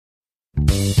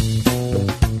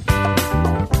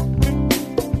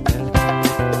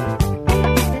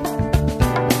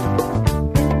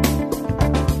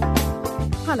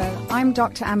I'm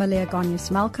Dr. Amaleya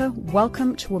Goneos-Malka.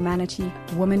 Welcome to Womanity,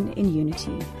 Women in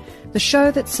Unity, the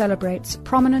show that celebrates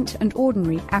prominent and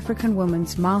ordinary African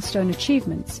women's milestone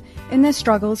achievements in their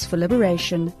struggles for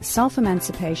liberation,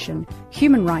 self-emancipation,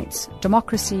 human rights,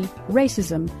 democracy,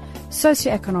 racism,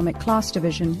 socioeconomic class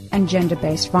division, and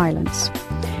gender-based violence.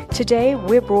 Today,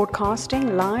 we're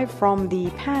broadcasting live from the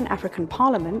Pan-African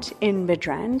Parliament in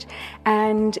Midrand,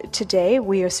 and today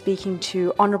we are speaking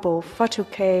to Honourable Fatou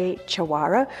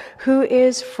Jawara, who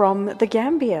is from the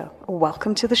Gambia.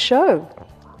 Welcome to the show.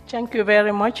 Thank you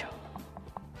very much.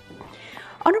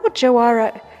 Honourable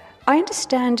Jawara, I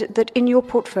understand that in your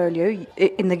portfolio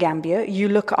in the Gambia, you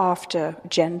look after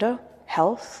gender,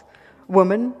 health,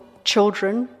 women,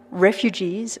 children,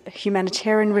 refugees,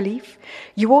 humanitarian relief.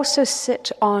 You also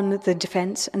sit on the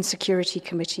Defence and Security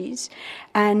Committees,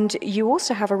 and you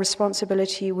also have a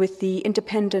responsibility with the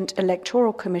Independent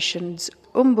Electoral Commission's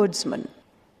ombudsman.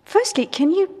 Firstly,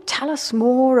 can you tell us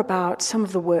more about some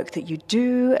of the work that you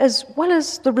do, as well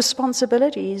as the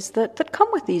responsibilities that come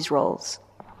with these roles?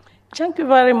 Thank you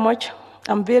very much.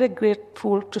 I'm very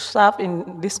grateful to serve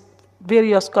in this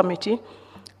various committee.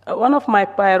 One of my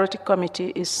priority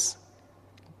committee is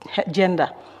gender,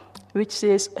 which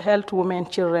says health, women,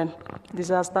 children,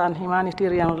 disaster, and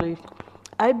humanitarian relief.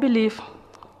 I believe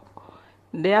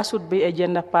there should be a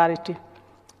gender parity,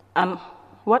 and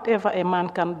whatever a man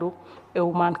can do, a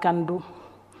woman can do.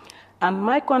 And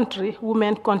my country,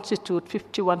 women constitute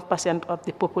 51% of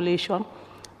the population,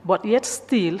 but yet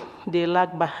still they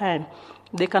lag behind.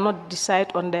 They cannot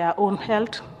decide on their own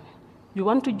health. You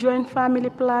want to join family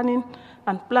planning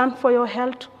and plan for your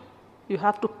health, you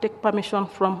have to take permission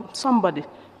from somebody,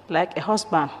 like a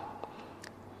husband,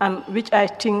 and which I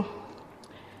think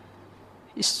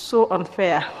is so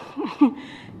unfair.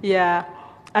 Yeah,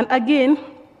 and again,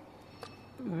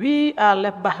 we are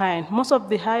left behind. Most of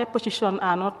the higher positions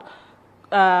are not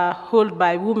held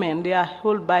by women, they are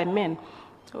held by men.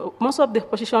 Most of the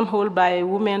positions held by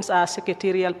women are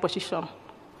secretarial positions.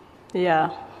 Yeah,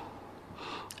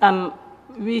 and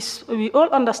we all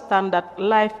understand that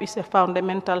life is a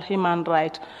fundamental human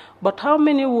right, but how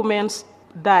many women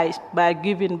die by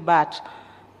giving birth?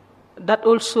 That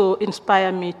also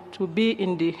inspired me to be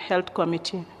in the health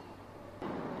committee.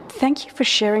 Thank you for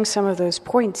sharing some of those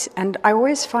points, and I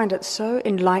always find it so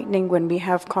enlightening when we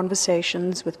have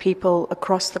conversations with people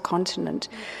across the continent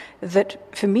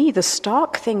that, for me, the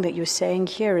stark thing that you're saying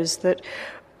here is that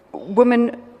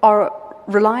women are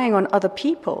relying on other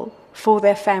people for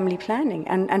their family planning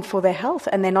and for their health,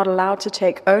 and they're not allowed to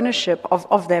take ownership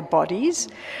of their bodies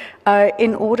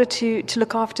in order to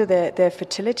look after their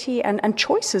fertility and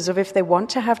choices of if they want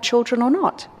to have children or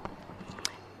not.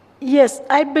 Yes,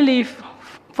 I believe,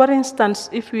 for instance,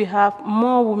 if we have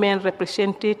more women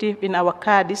representative in our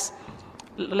cadres,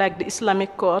 like the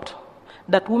Islamic court,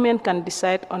 that women can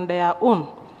decide on their own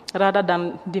rather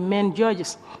than the men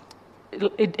judges.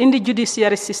 In the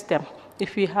judiciary system,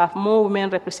 if we have more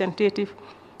women representative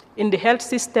in the health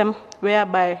system,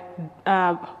 whereby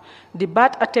the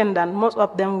birth attendant, most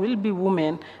of them will be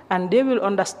women, and they will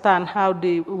understand how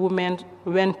the women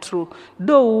went through.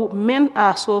 Though men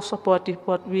are so supportive,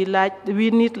 but we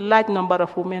need large number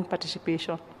of women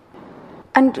participation.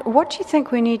 And what do you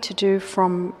think we need to do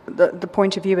from the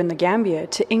point of view in the Gambia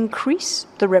to increase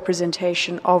the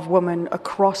representation of women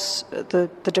across the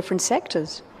different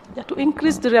sectors? Yeah, to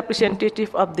increase the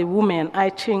representative of the women, I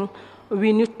think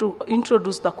we need to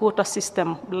introduce the quota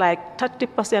system, like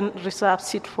 30% reserved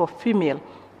seat for female.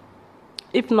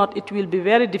 If not, it will be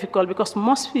very difficult because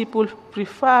most people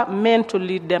prefer men to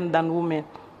lead them than women.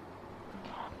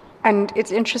 And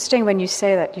it's interesting when you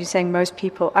say that, you're saying most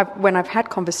people, when I've had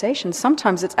conversations,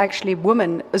 sometimes it's actually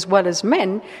women as well as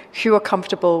men who are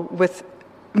comfortable with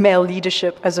male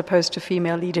leadership as opposed to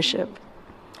female leadership.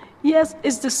 Yes,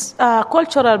 it's this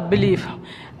cultural belief.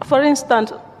 For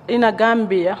instance, in a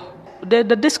Gambia, the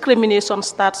discrimination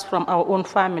starts from our own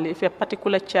family. If a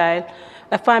particular child,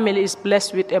 a family is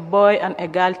blessed with a boy and a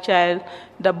girl child,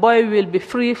 the boy will be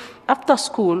free after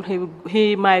school.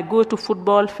 He might go to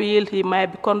football field, he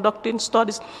might be conducting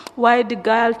studies, while the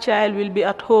girl child will be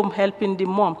at home helping the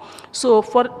mom. So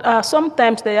for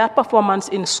sometimes their performance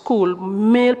in school,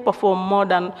 male perform more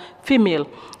than female.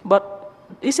 But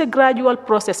it's a gradual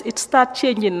process. It starts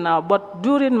changing now, but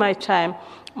during my time,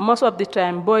 most of the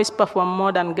time, boys perform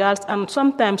more than girls, and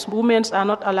sometimes women are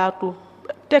not allowed to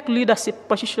take leadership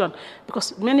position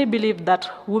because many believe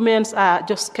that women are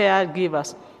just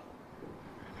caregivers.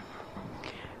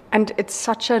 And it's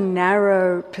such a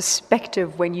narrow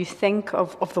perspective when you think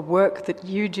of the work that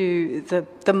you do,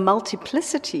 the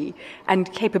multiplicity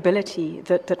and capability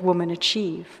that women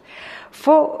achieve.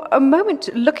 For a moment,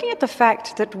 looking at the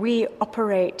fact that we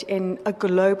operate in a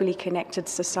globally connected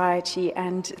society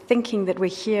and thinking that we're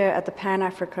here at the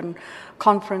Pan-African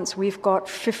Conference, we've got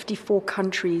 54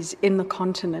 countries in the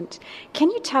continent.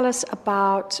 Can you tell us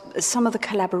about some of the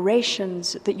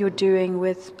collaborations that you're doing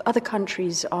with other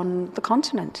countries on the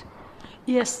continent?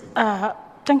 Yes,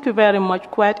 thank you very much.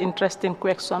 Quite interesting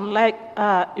question. Like,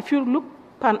 if you look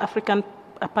Pan-African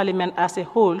Parliament as a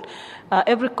whole,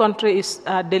 every country is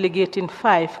delegating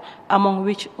 5, among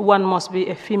which one must be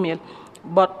a female.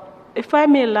 But if I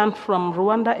may learn from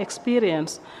Rwanda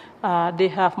experience, they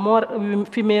have more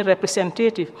female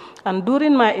representatives. And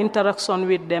during my interaction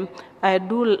with them, I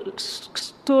do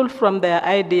stole from their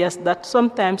ideas that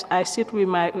sometimes I sit with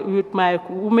my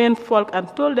women folk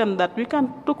and told them that we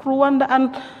can take Rwanda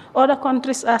and other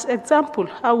countries as example,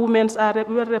 how women are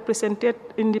well represented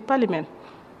in the parliament.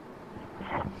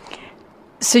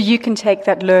 So you can take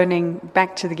that learning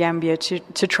back to the Gambia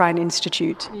to try and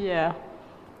institute? Yeah.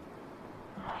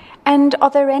 And are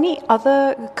there any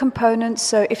other components?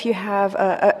 So if you have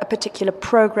a particular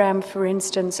program, for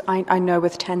instance, I know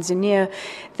with Tanzania,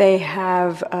 they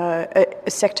have a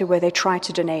sector where they try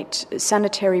to donate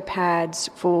sanitary pads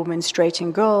for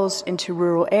menstruating girls into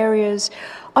rural areas.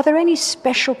 Are there any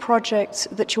special projects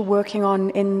that you're working on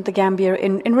in the Gambia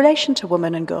in relation to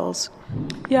women and girls?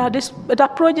 Yeah, the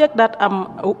project that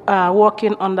I'm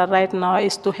working on right now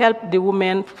is to help the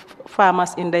women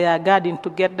farmers in their garden to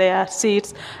get their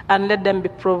seeds and let them be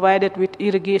provided with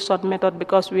irrigation method,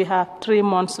 because we have 3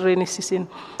 months rainy season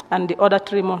and the other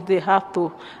 3 months they have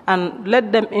to, and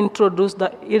let them introduce the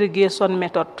irrigation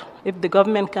method if the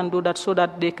government can do that, so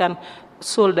that they can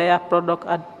sell their product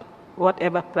at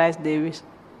whatever price they wish.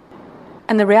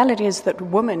 And the reality is that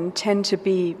women tend to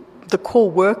be the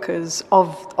core workers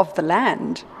of the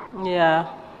land. Yeah.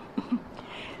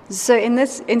 So in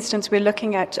this instance, we're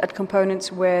looking at components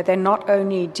where they're not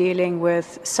only dealing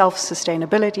with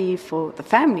self-sustainability for the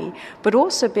family, but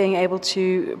also being able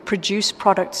to produce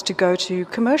products to go to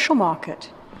commercial market.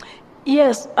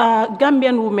 Yes,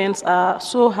 Gambian women are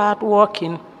so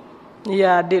hardworking.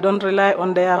 Yeah, they don't rely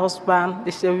on their husband.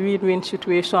 It's a win-win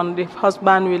situation. The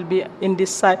husband will be in this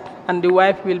side and the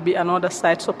wife will be another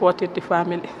side supporting the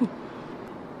family.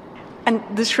 And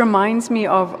this reminds me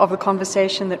of the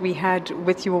conversation that we had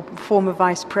with your former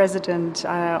Vice President,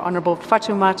 Honorable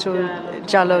Fatou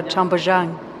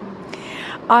Jawara.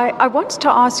 I wanted to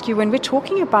ask you, when we're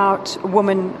talking about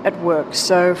women at work,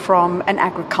 so from an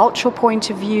agricultural point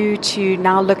of view to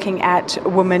now looking at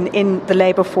women in the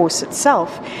labor force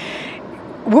itself,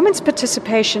 women's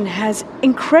participation has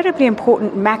incredibly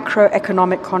important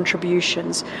macroeconomic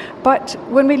contributions. But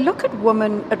when we look at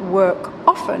women at work,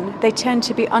 often they tend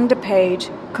to be underpaid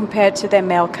compared to their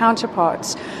male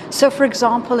counterparts. So, for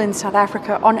example, in South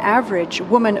Africa, on average,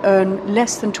 women earn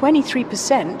less than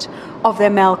 23% of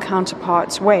their male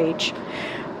counterparts' wage.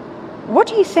 What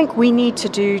do you think we need to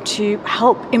do to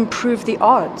help improve the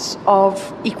odds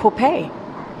of equal pay?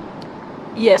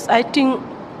 Yes, I think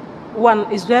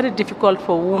one is very difficult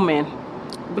for women,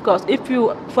 because if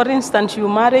you, for instance, you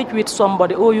marry with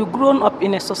somebody or you grown up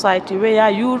in a society where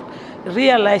you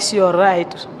realize your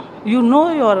right, you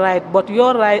know your right, but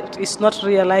your right is not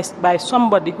realized by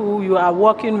somebody who you are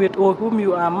working with or whom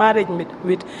you are married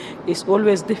with, is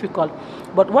always difficult.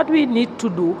 But what we need to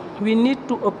do, we need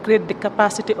to upgrade the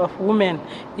capacity of women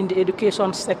in the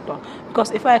education sector.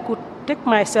 Because if I could take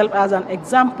myself as an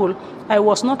example, I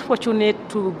was not fortunate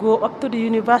to go up to the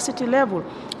university level.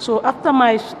 So after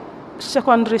my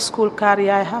secondary school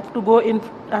career, I have to go in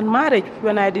and marry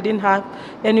when I didn't have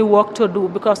any work to do,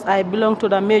 because I belong to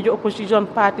the major opposition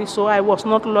party, so I was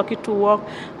not lucky to work.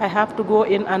 I have to go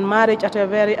in and marry at a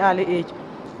very early age.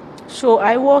 So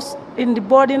I was in the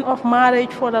burden of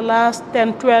marriage for the last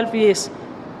 10, 12 years.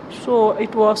 So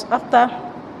it was after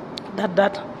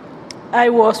that I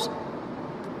was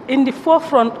in the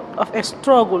forefront of a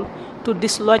struggle to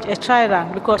dislodge a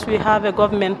tyrant, because we have a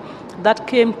government that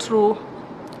came through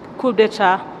coup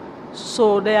d'etat.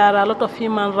 So there are a lot of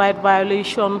human rights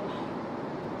violations,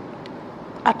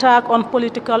 attack on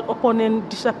political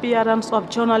opponents, disappearance of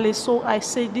journalists. So I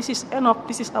say this is enough.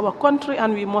 This is our country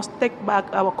and we must take back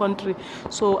our country.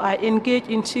 So I engage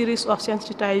in series of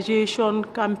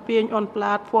sensitization campaign on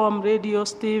platform,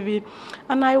 radios, TV,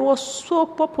 and I was so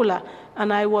popular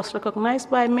and I was recognized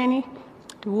by many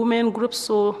women groups.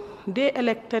 So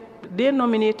they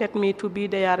nominated me to be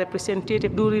their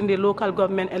representative during the local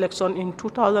government election in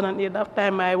 2008. That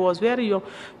time I was very young,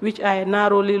 which I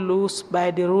narrowly lost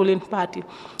by the ruling party.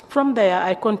 From there,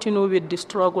 I continue with the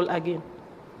struggle again.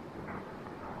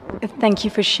 Thank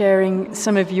you for sharing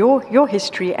some of your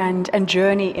history and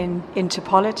journey into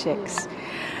politics.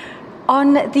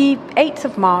 On the 8th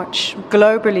of March,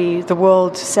 globally, the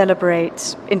world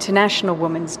celebrates International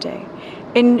Women's Day.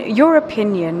 In your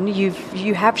opinion,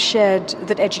 you have shared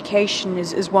that education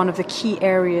is one of the key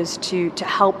areas to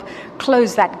help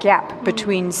close that gap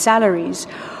between salaries.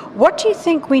 What do you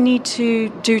think we need to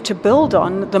do to build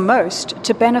on the most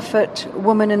to benefit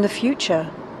women in the future?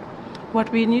 What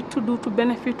we need to do to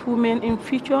benefit women in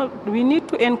future, we need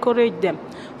to encourage them.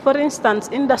 For instance,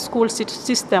 in the school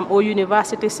system or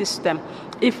university system,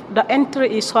 if the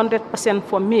entry is 100%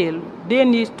 for male, they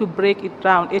need to break it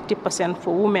down 80%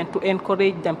 for women to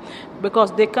encourage them,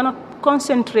 because they cannot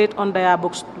concentrate on their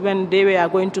books when they were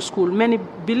going to school. Many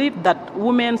believe that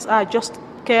women are just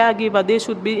caregiver. They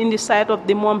should be in the side of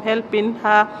the mom, helping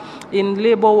her in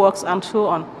labor works and so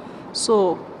on.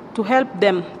 So to help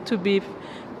them to be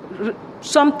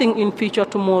something in future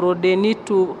tomorrow, they need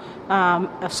to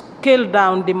scale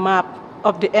down the map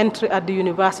of the entry at the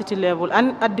university level.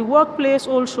 And at the workplace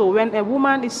also, when a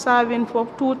woman is serving for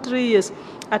 2-3 years,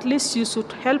 at least you should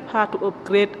help her to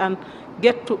upgrade and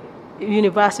get to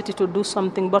university to do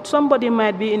something. But somebody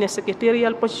might be in a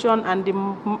secretarial position and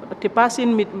the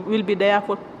person will be there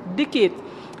for decades.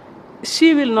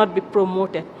 She will not be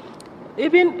promoted.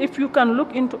 Even if you can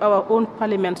look into our own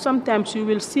parliament, sometimes you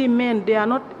will see men, they are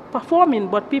not performing,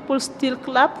 but people still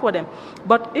clap for them.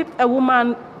 But if a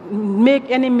woman make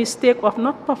any mistake of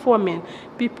not performing,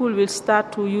 people will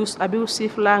start to use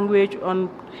abusive language on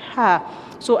her.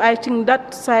 So I think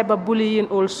that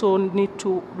cyberbullying also need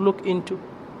to look into.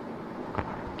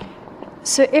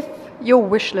 So if your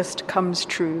wish list comes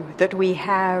true, that we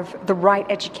have the right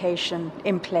education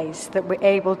in place, that we're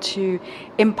able to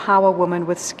empower women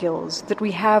with skills, that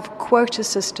we have quota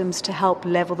systems to help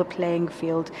level the playing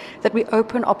field, that we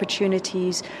open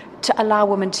opportunities to allow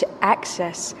women to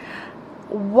access,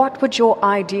 what would your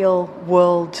ideal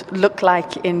world look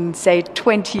like in, say,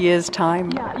 20 years' time?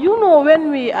 Yeah, you know,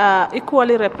 when we are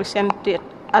equally represented,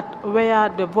 at where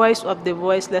the voice of the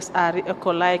voiceless are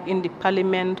alike in the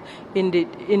parliament, in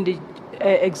the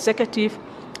executive,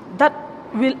 that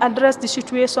will address the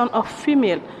situation of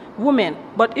female women.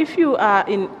 But if you are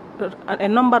in a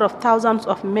number of thousands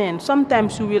of men,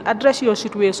 sometimes you will address your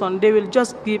situation, they will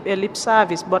just give a lip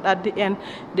service, but at the end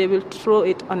they will throw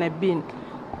it on a bin.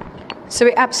 So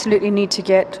we absolutely need to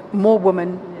get more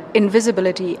women in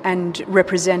visibility and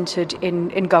represented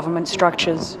in government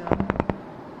structures.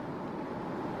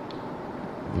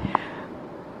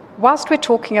 Whilst we're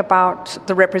talking about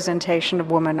the representation of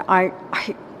women, I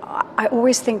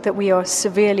always think that we are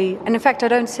severely, and in fact I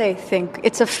don't say think,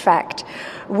 it's a fact,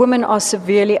 women are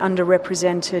severely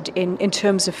underrepresented in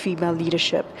terms of female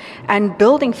leadership. And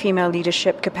building female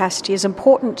leadership capacity is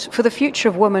important for the future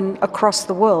of women across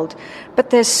the world.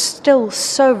 But there's still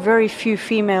so very few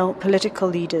female political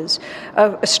leaders.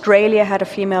 Australia had a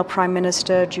female Prime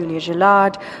Minister, Julia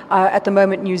Gillard. At the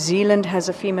moment, New Zealand has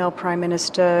a female Prime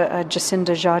Minister,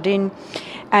 Jacinda Ardern.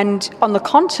 And on the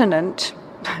continent,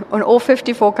 on all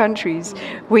 54 countries,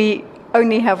 we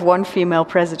only have one female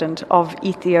president of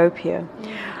Ethiopia.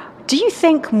 Do you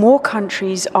think more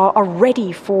countries are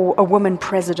ready for a woman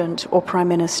president or prime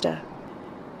minister?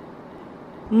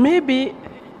 Maybe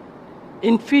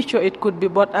in future it could be,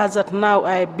 but as of now,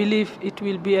 I believe it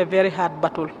will be a very hard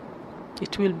battle.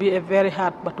 It will be a very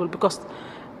hard battle because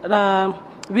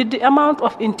with the amount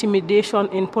of intimidation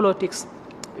in politics,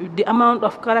 the amount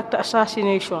of character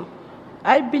assassination,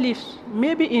 I believe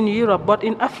maybe in Europe, but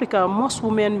in Africa, most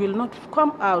women will not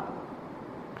come out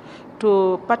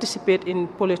to participate in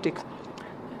politics.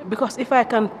 Because if I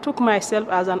can take myself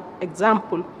as an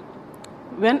example,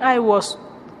 when I was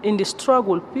in the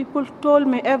struggle, people told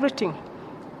me everything.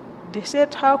 They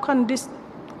said, how can this,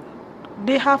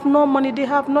 they have no money, they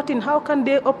have nothing, how can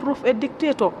they approve a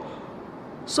dictator?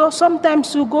 So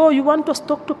sometimes you go, you want to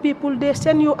talk to people, they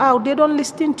send you out, they don't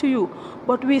listen to you.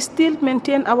 But we still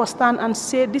maintain our stand and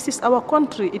say, this is our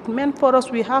country. It meant for us,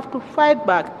 we have to fight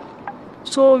back.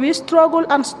 So we struggle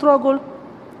and struggle.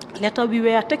 Later we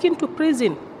were taken to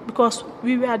prison because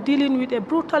we were dealing with a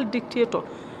brutal dictator.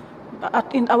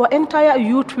 In our entire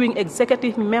youth wing,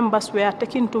 executive members were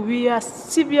taken to, we were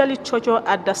severely tortured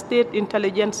at the State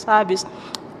Intelligence Service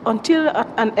until at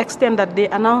an extent that they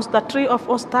announced that 3 of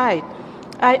us died,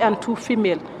 I and 2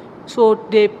 female. So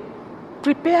they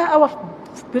prepare our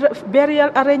burial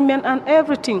arrangement and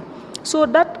everything. So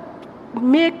that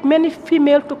make many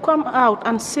female to come out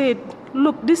and say,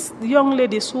 look, these young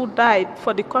ladies who died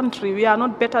for the country, we are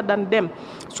not better than them.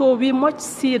 So we must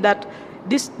see that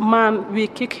this man, we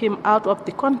kick him out of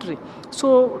the country.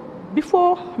 So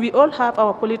before, we all have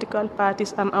our political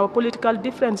parties and our political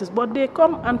differences, but they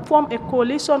come and form a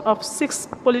coalition of 6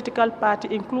 political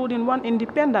parties, including one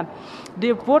independent.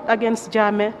 They vote against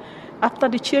Jammeh. After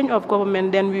the change of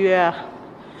government, then we were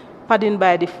pardoned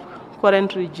by the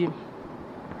current regime.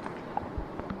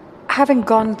 Having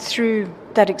gone through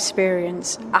that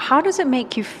experience, how does it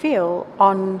make you feel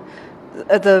on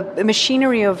the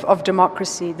machinery of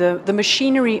democracy, the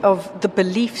machinery of the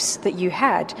beliefs that you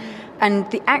had, and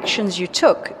the actions you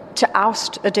took to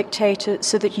oust a dictator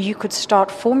so that you could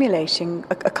start formulating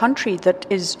a country that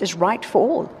is right for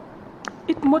all?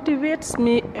 It motivates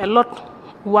me a lot.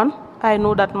 One, I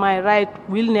know that my right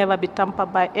will never be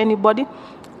tampered by anybody,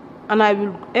 and I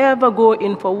will ever go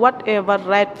in for whatever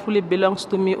rightfully belongs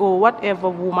to me or whatever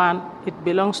woman it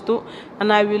belongs to,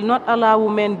 and I will not allow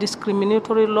women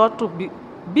discriminatory law to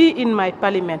be in my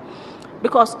parliament.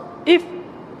 Because if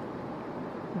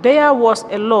there was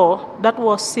a law that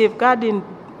was safeguarding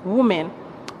women,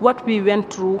 what we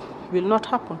went through will not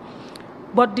happen.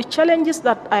 But the challenges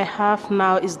that I have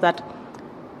now is that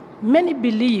many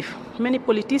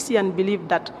politicians believe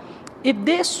that if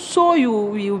they saw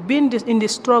you've been in the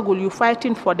struggle, you're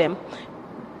fighting for them,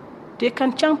 they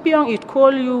can champion it,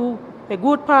 call you a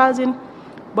good person.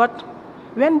 But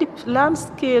when the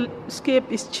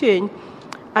landscape is changed,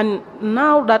 and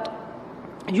now that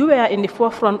you are in the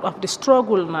forefront of the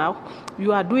struggle now,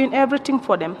 you are doing everything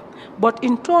for them. But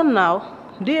in turn now,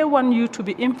 they want you to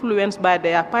be influenced by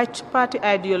their party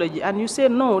ideology, and you say,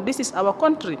 no, this is our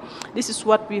country, this is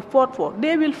what we fought for.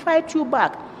 They will fight you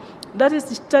back. That is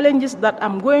the challenges that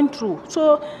I'm going through.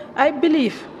 So I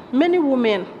believe many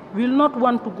women will not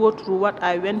want to go through what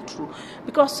I went through.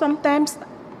 Because sometimes,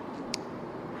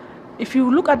 if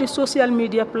you look at the social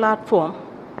media platform,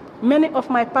 many of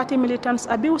my party militants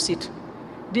abuse it.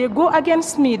 They go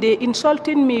against me, they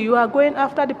insulting me, you are going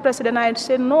after the president. I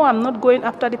say, no, I'm not going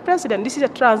after the president. This is a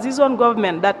transition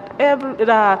government that every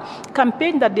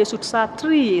campaign that they should serve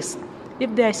 3 years,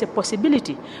 if there is a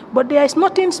possibility. But there is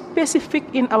nothing specific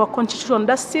in our constitution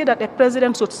that says that a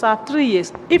president should serve 3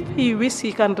 years. If he wishes,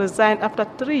 he can resign after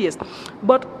 3 years.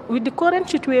 But with the current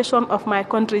situation of my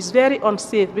country, it's very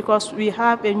unsafe because we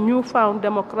have a newfound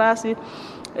democracy,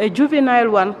 a juvenile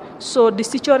one. So the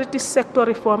security sector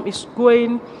reform is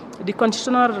going, the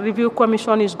Constitutional Review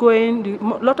Commission is going,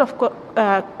 a lot of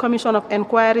commission of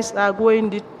inquiries are going,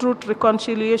 the Truth,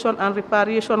 Reconciliation and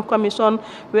Reparation Commission,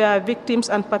 where victims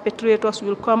and perpetrators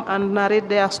will come and narrate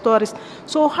their stories.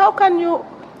 So how can you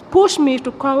push me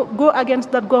to go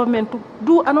against that government to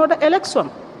do another election,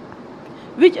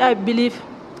 which I believe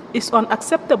is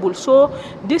unacceptable? So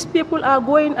these people are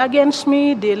going against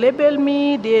me, they label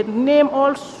me, they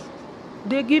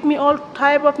give me all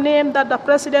type of name that the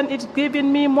president is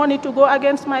giving me money to go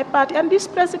against my party, and this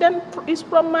president is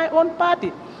from my own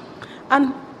party.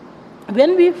 And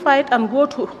when we fight and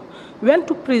went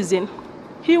to prison,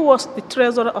 he was the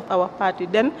treasurer of our party.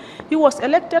 Then he was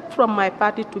elected from my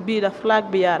party to be the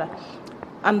flag bearer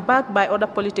and backed by other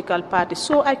political parties.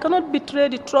 So I cannot betray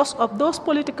the trust of those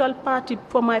political parties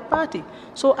for my party.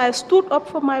 So I stood up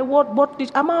for my word, but the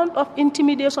amount of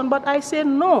intimidation, but I say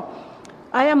no,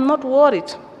 I am not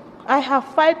worried. I have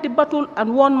fought the battle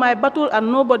and won my battle,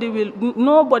 and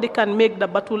nobody can make the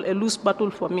battle a loose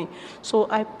battle for me. So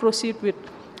I proceed with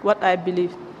what I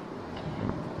believe.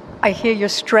 I hear your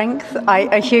strength,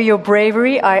 I hear your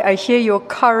bravery, I hear your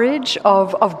courage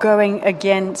of going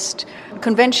against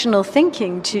conventional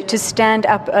thinking to stand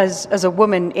up as a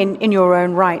woman in your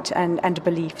own right and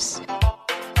beliefs.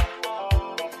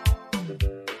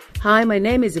 Hi, my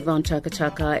name is Yvonne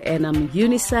Chaka and I'm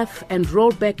UNICEF and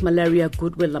Rollback Malaria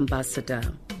Goodwill Ambassador.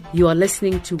 You are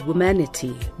listening to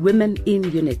Womanity, Women in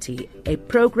Unity, a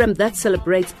program that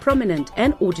celebrates prominent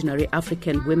and ordinary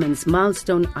African women's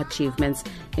milestone achievements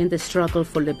in the struggle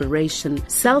for liberation,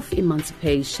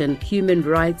 self-emancipation, human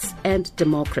rights, and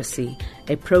democracy.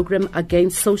 A program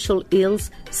against social ills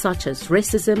such as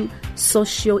racism,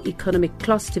 socio-economic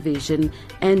class division,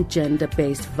 and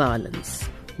gender-based violence.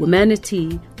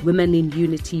 Womanity, Women in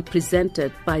Unity,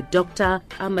 presented by Dr.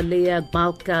 Amaleya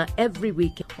Goneos-Malka every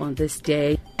week on this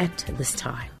day at this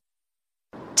time.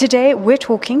 Today we're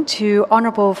talking to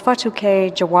Honourable Fatou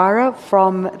Jawara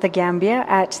from the Gambia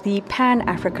at the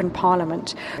Pan-African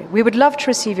Parliament. We would love to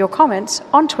receive your comments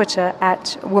on Twitter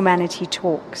at Womanity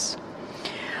Talks.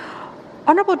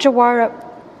 Honourable Jawara,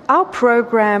 our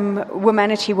program,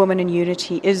 Womanity, Women in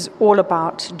Unity, is all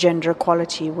about gender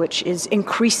equality, which is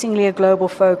increasingly a global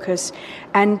focus,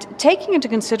 and taking into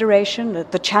consideration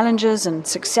the challenges and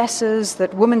successes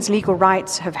that women's legal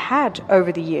rights have had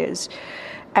over the years.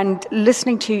 And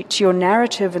listening to your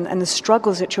narrative and the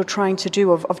struggles that you're trying to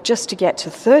do of just to get to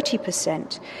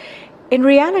 30%, in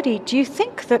reality, do you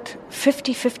think that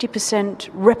 50%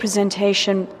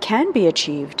 representation can be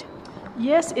achieved?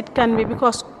 Yes, it can be,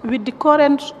 because with the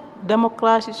current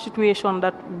democratic situation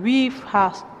that we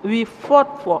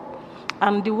fought for,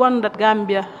 and the one that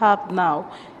Gambia have now,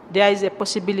 there is a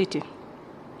possibility,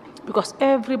 because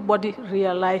everybody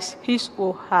realizes his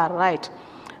or her right.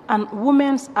 And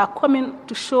women are coming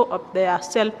to show up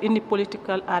themselves in the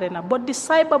political arena. But the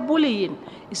cyberbullying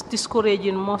is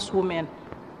discouraging most women.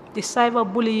 The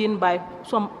cyberbullying by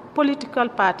some political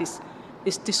parties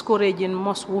is discouraging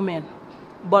most women.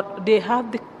 But they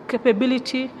have the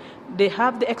capability, they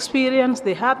have the experience,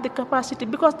 they have the capacity,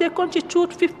 because they constitute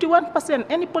 51%.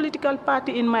 Any political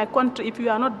party in my country, if you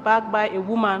are not backed by a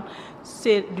woman,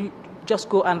 say, just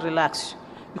go and relax.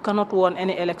 You cannot win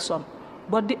any election.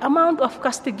 But the amount of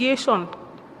castigation,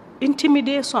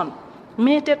 intimidation,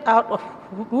 meted out of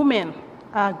women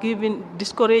are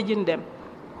discouraging them.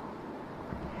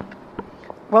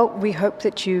 Well, we hope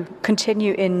that you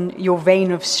continue in your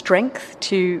vein of strength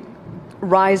to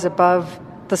rise above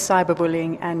the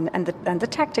cyberbullying and the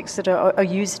tactics that are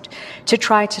used to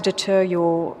try to deter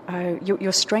your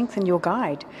strength and your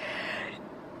guide.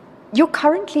 You're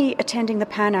currently attending the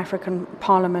Pan-African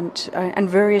Parliament and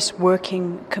various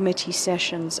working committee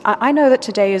sessions. I know that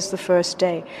today is the first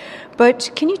day,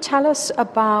 but can you tell us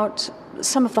about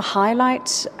some of the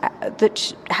highlights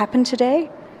that happened today?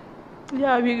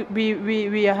 Yeah,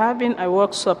 we are having a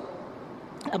workshop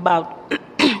about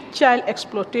child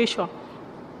exploitation,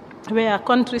 where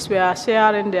countries were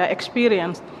sharing their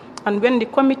experience. And when the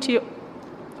committee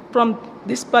from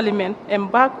this parliament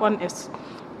embarked on a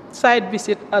site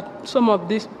visit at some of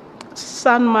these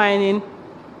sand mining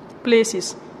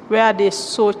places where they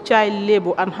saw child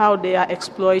labor and how they are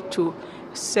exploited to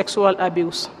sexual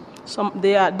abuse.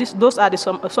 Those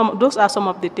are some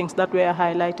of the things that were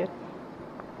highlighted.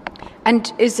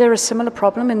 And is there a similar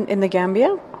problem in the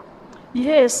Gambia?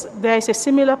 Yes, there is a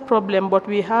similar problem, but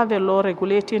we have a law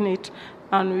regulating it,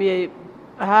 and we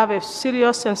have a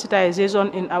serious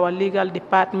sensitization in our legal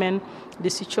department, the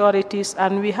securities,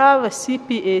 and we have a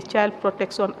CPA, Child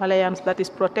Protection Alliance, that is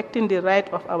protecting the right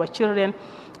of our children.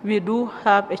 We do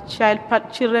have a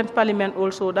children parliament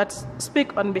also that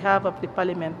speak on behalf of the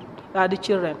parliament, the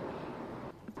children.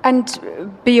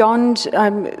 And beyond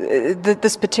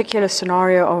this particular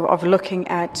scenario of looking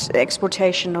at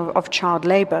exploitation of child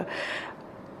labor,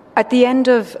 at the end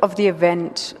of the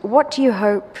event, what do you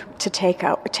hope to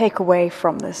take away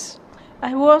from this?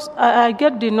 I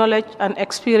get the knowledge and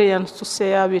experience to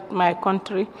share with my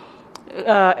country,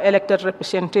 elected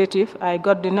representative. I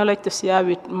got the knowledge to share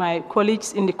with my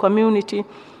colleagues in the community,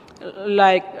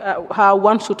 like how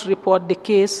one should report the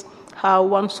case, how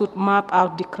one should map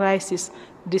out the crisis,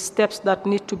 the steps that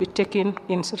need to be taken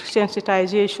in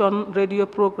sensitization, radio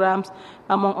programs,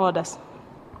 among others.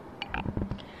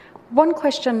 One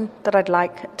question that I'd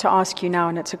like to ask you now,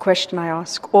 and it's a question I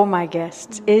ask all my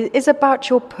guests, is about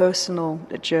your personal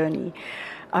journey.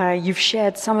 You've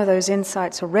shared some of those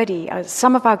insights already.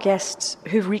 Some of our guests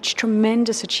who've reached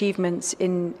tremendous achievements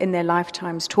in their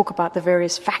lifetimes talk about the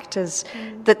various factors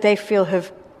that they feel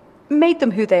have made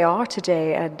them who they are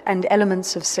today and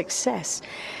elements of success.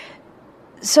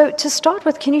 So to start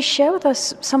with, can you share with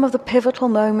us some of the pivotal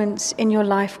moments in your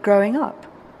life growing up?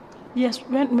 Yes,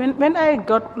 when I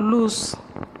got loose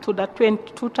to the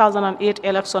 2008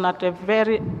 election at a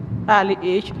very early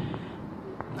age,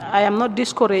 I am not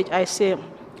discouraged. I say,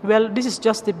 well, this is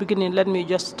just the beginning. Let me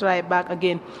just try back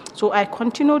again. So I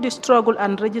continued the struggle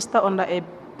and register under a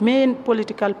main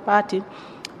political party.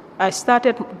 I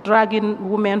started dragging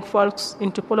women folks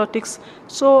into politics.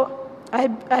 So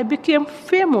I became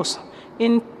famous.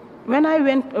 When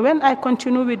I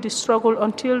continued with the struggle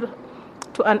until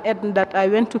to an end that I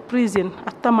went to prison.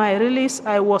 After my release,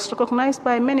 I was recognized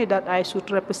by many that I should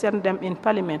represent them in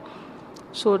parliament.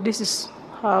 So this is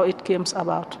how it came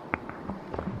about.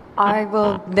 I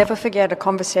will never forget a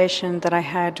conversation that I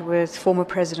had with former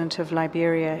president of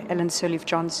Liberia, Ellen Sirleaf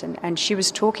Johnson, and she was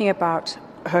talking about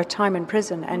her time in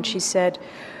prison, and she said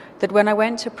that when I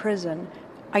went to prison,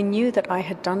 I knew that I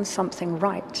had done something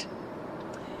right.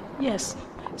 Yes,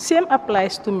 same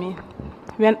applies to me.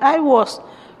 When I was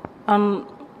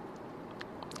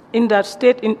in that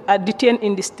detained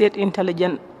in the State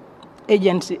Intelligence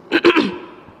Agency,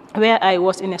 where I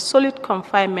was in a solid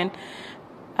confinement,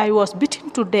 I was beaten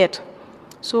to death.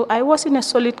 So I was in a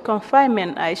solid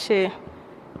confinement. I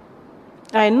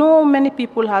know many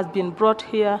people have been brought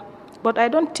here, but I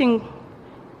don't think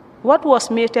what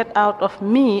was meted out of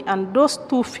me and those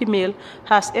two females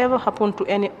has ever happened to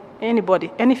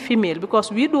anybody, any female,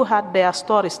 because we do have their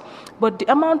stories. But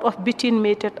the amount of beating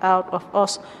meted out of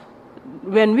us,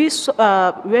 when we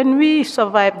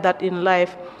survive that in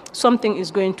life, something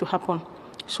is going to happen.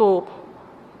 So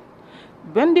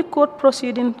when the court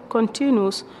proceeding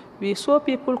continues, we saw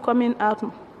people coming out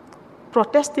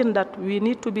protesting that we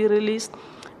need to be released.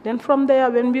 Then from there,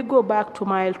 when we go back to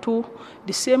mile 2,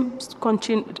 the same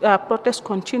protest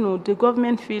continued. The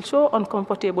government feels so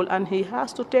uncomfortable, and he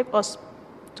has to take us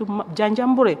to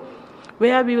Janjambure,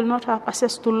 where we will not have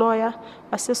access to lawyer,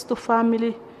 access to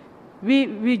family.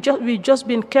 We just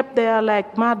been kept there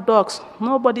like mad dogs.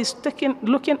 Nobody's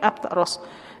looking after us.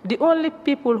 The only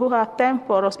people who have time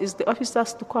for us is the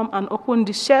officers to come and open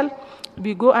the cell.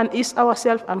 We go and ease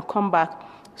ourselves and come back.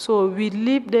 So we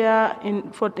live there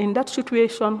in that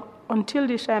situation until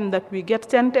the time that we get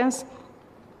sentenced.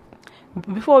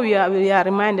 Before we are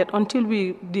reminded, until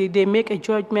they make a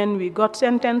judgment, we got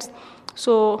sentenced.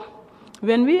 So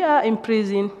when we are in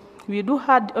prison, we do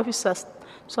have the officers.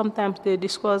 Sometimes they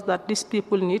discuss that these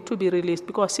people need to be released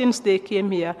because since they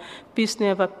came here, peace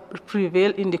never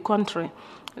prevailed in the country.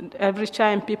 Every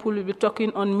time people will be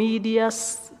talking on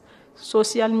medias,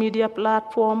 social media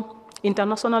platform,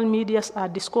 international medias are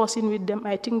discussing with them.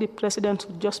 I think the president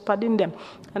would just pardon them.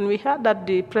 And we heard that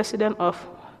the president of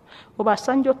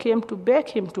Obasanjo came to beg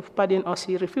him to pardon us.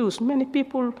 He refused. Many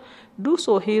people do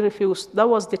so. He refused. That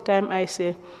was the time I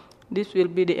say, this will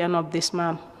be the end of this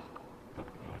man.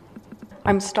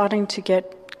 I'm starting to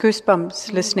get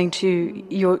goosebumps listening to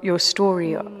your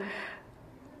story.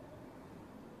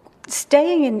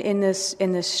 Staying in this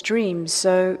stream,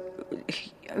 so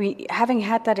I mean, having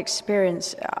had that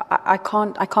experience, I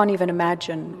can't even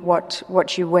imagine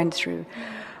what you went through.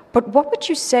 But what would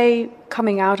you say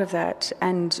coming out of that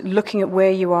and looking at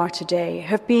where you are today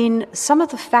have been some of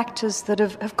the factors that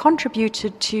have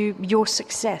contributed to your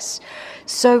success?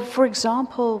 So, for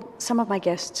example, some of my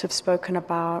guests have spoken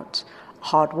about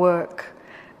hard work,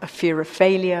 a fear of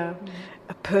failure,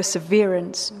 a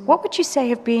perseverance. What would you say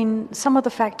have been some of the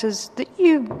factors that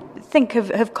you think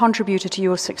have contributed to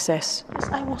your success?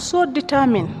 I was so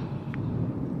determined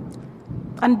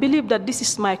and believed that this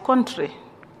is my country.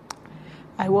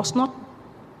 I was not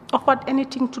offered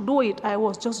anything to do it. I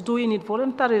was just doing it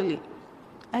voluntarily.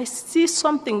 I see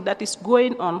something that is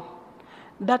going on,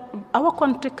 that our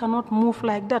country cannot move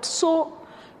like that. So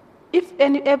if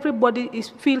everybody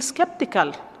feels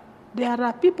skeptical, there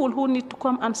are people who need to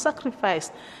come and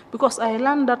sacrifice, because I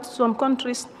learned that some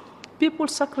countries, people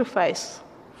sacrifice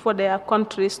for their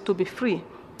countries to be free.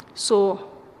 So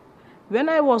when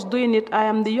I was doing it, I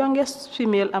am the youngest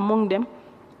female among them.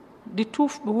 The two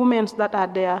women that are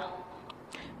there,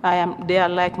 they are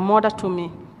like mother to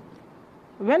me.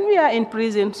 When we are in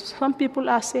prison, some people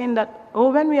are saying that,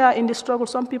 or when we are in the struggle,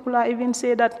 some people are even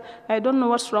saying that, I don't know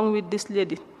what's wrong with this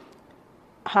lady.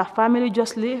 Her family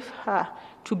just leave her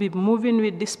to be moving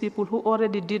with these people who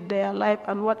already did their life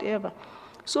and whatever.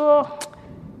 So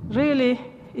really,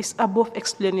 it's above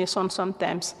explanation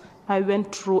sometimes. I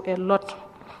went through a lot.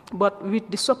 But with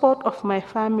the support of my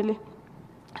family,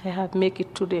 I have made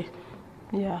it today.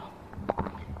 Yeah.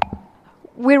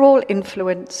 We're all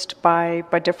influenced by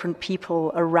different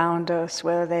people around us,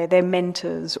 whether they're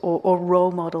mentors or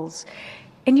role models.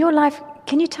 In your life,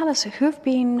 can you tell us who've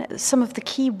been some of the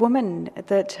key women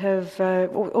that have,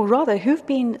 or rather, who've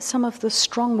been some of the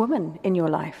strong women in your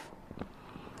life?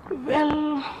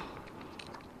 Well,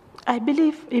 I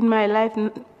believe in my life,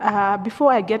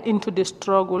 before I get into the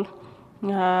struggle,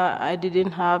 I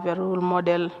didn't have a role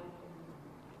model,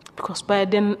 because by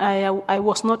then I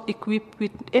was not equipped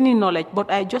with any knowledge, but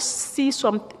I just see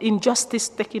some injustice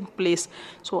taking place,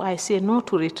 so I say no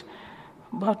to it.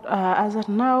 But as of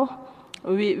now,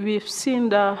 we've seen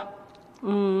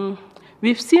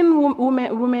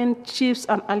women chiefs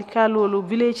and alkalolo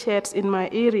village heads in my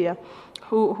area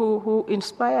who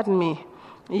inspired me.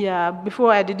 Yeah,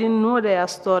 before I didn't know their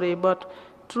story, but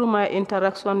through my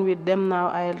interaction with them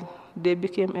now, they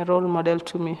became a role model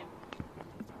to me.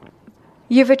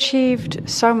 You've achieved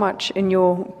so much in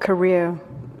your career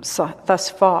thus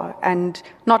far, and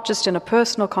not just in a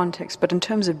personal context, but in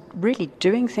terms of really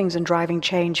doing things and driving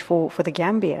change for the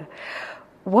Gambia.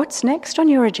 What's next on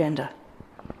your agenda?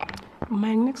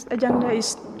 My next agenda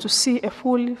is to see a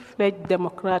fully fledged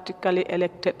democratically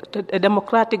elected, a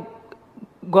democratic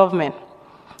government,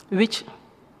 which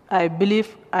I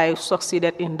believe I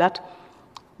succeeded in that,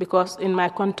 because in my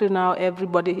country now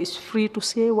everybody is free to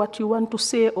say what you want to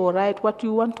say or write what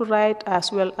you want to write,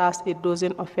 as well as it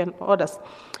doesn't offend others.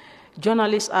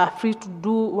 Journalists are free to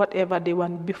do whatever they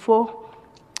want. Before,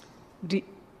 the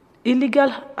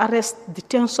illegal arrest,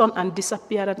 detention, and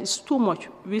disappearance is too much,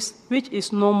 which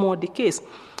is no more the case.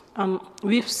 And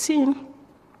we've seen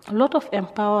a lot of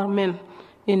empowerment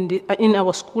in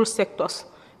our school sectors.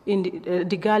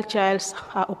 The girl childs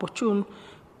are opportune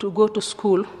to go to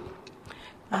school.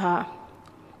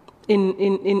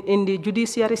 In the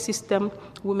judiciary system,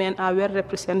 women are well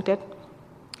represented.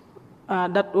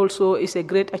 That also is a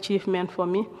great achievement for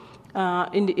me.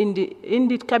 In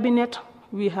the cabinet,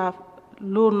 we have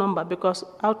low number because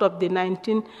out of the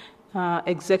 19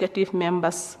 executive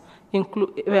members,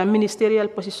 ministerial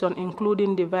position,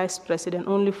 including the vice president,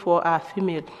 only 4 are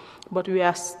female. But we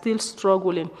are still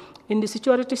struggling. In the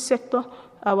security sector,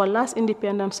 our last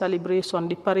independence celebration,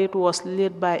 the parade was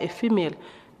led by a female,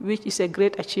 which is a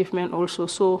great achievement also.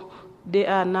 So they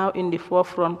are now in the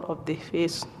forefront of the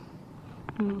face.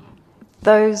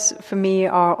 Those, for me,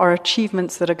 are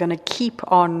achievements that are going to keep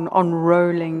on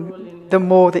rolling the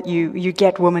more that you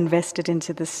get women vested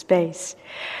into this space.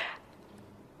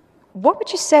 What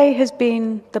would you say has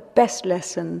been the best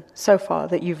lesson so far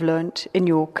that you've learned in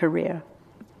your career?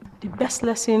 The best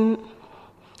lesson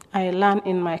I learned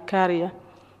in my career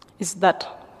is that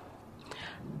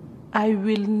I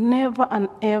will never and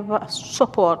ever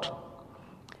support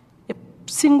a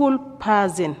single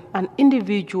person, an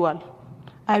individual.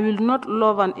 I will not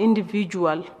love an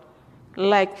individual.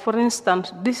 Like, for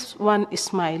instance, this one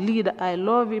is my leader. I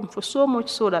love him for so much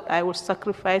so that I will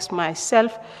sacrifice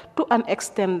myself to an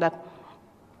extent that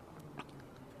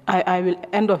I will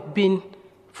end up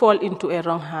fall into a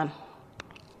wrong hand.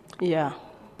 Yeah,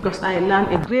 because I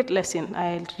learned a great lesson.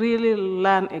 I really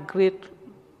learned a great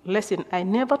lesson. I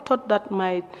never thought that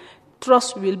my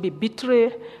trust will be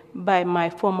betrayed by my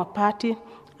former party.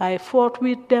 I fought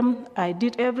with them. I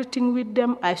did everything with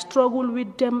them. I struggled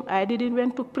with them. I didn't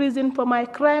went to prison for my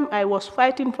crime. I was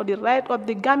fighting for the right of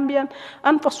the Gambian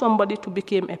and for somebody to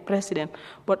become a president.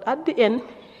 But at the end,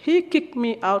 he kicked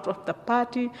me out of the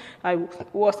party. I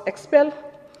was expelled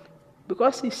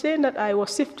because he's saying that I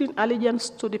was shifting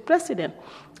allegiance to the president.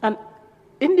 And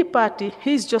in the party,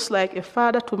 he's just like a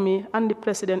father to me, and the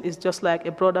president is just like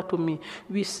a brother to me.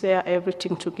 We share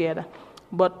everything together.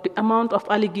 But the amount of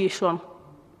allegation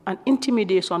and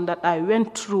intimidation that I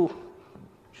went through,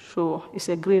 so it's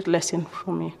a great lesson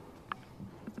for me.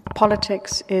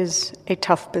 Politics is a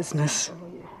tough business.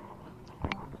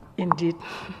 Indeed.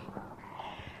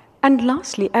 And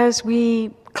lastly, as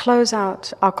we close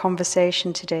out our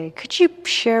conversation today, could you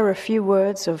share a few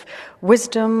words of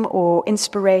wisdom or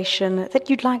inspiration that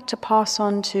you'd like to pass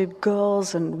on to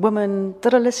girls and women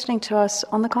that are listening to us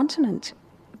on the continent?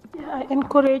 Yeah, I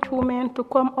encourage women to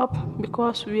come up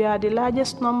because we are the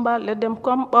largest number. Let them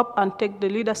come up and take the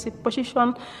leadership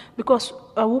position because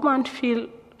a woman feels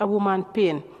a woman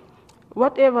pain.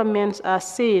 Whatever men are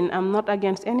saying, I'm not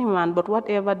against anyone, but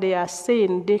whatever they are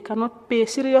saying, they cannot pay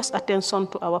serious attention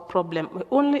to our problem.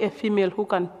 Only a female who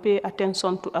can pay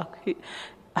attention to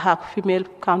her female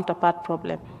counterpart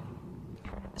problem.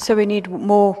 So we need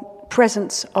more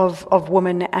presence of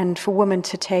women and for women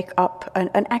to take up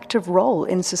an active role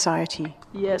in society.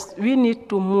 Yes, we need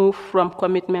to move from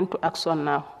commitment to action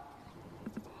now.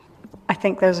 I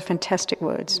think those are fantastic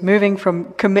words, moving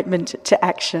from commitment to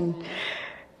action.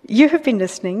 You have been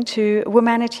listening to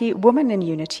Womanity, Women in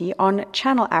Unity on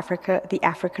Channel Africa, The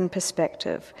African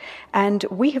Perspective. And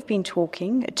we have been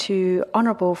talking to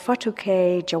Honorable Fatou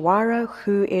Jawara,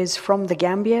 who is from the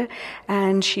Gambia,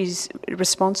 and she's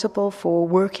responsible for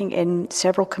working in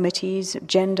several committees: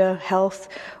 gender, health,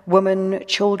 women,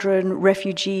 children,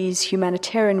 refugees,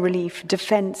 humanitarian relief,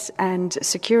 defense and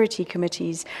security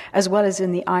committees, as well as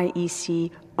in the IEC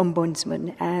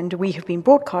ombudsman. And we have been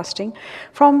broadcasting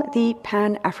from the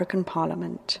Pan-African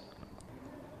Parliament.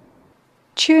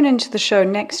 Tune into the show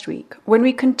next week when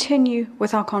we continue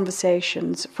with our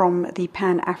conversations from the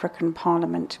Pan-African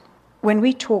Parliament, when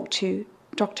we talk to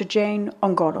Dr. Jane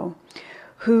Ongolo,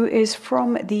 who is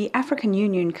from the African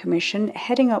Union Commission,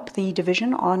 heading up the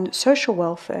Division on Social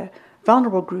Welfare,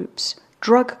 Vulnerable Groups,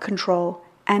 Drug Control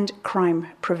and Crime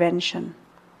Prevention.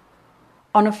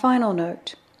 On a final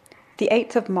note, the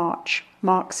 8th of March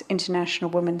marks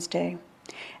International Women's Day,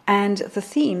 and the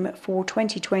theme for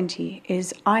 2020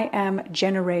 is I Am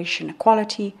Generation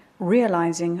Equality,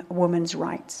 Realizing Women's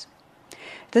Rights.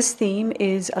 This theme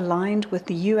is aligned with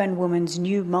the UN Women's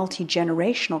new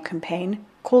multi-generational campaign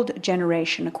called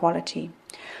Generation Equality,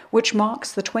 which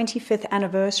marks the 25th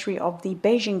anniversary of the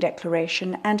Beijing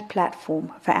Declaration and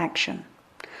Platform for Action,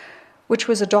 which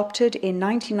was adopted in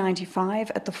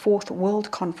 1995 at the 4th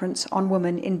World Conference on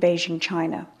Women in Beijing,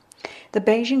 China, The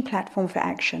Beijing Platform for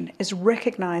Action is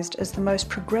recognized as the most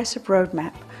progressive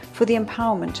roadmap for the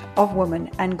empowerment of women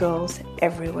and girls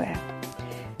everywhere.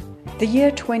 The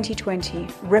year 2020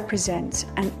 represents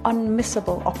an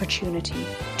unmissable opportunity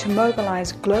to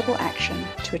mobilize global action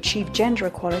to achieve gender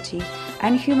equality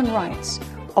and human rights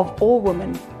of all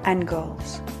women and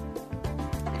girls.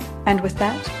 And with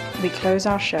that, we close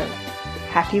our show.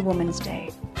 Happy Women's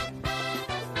Day.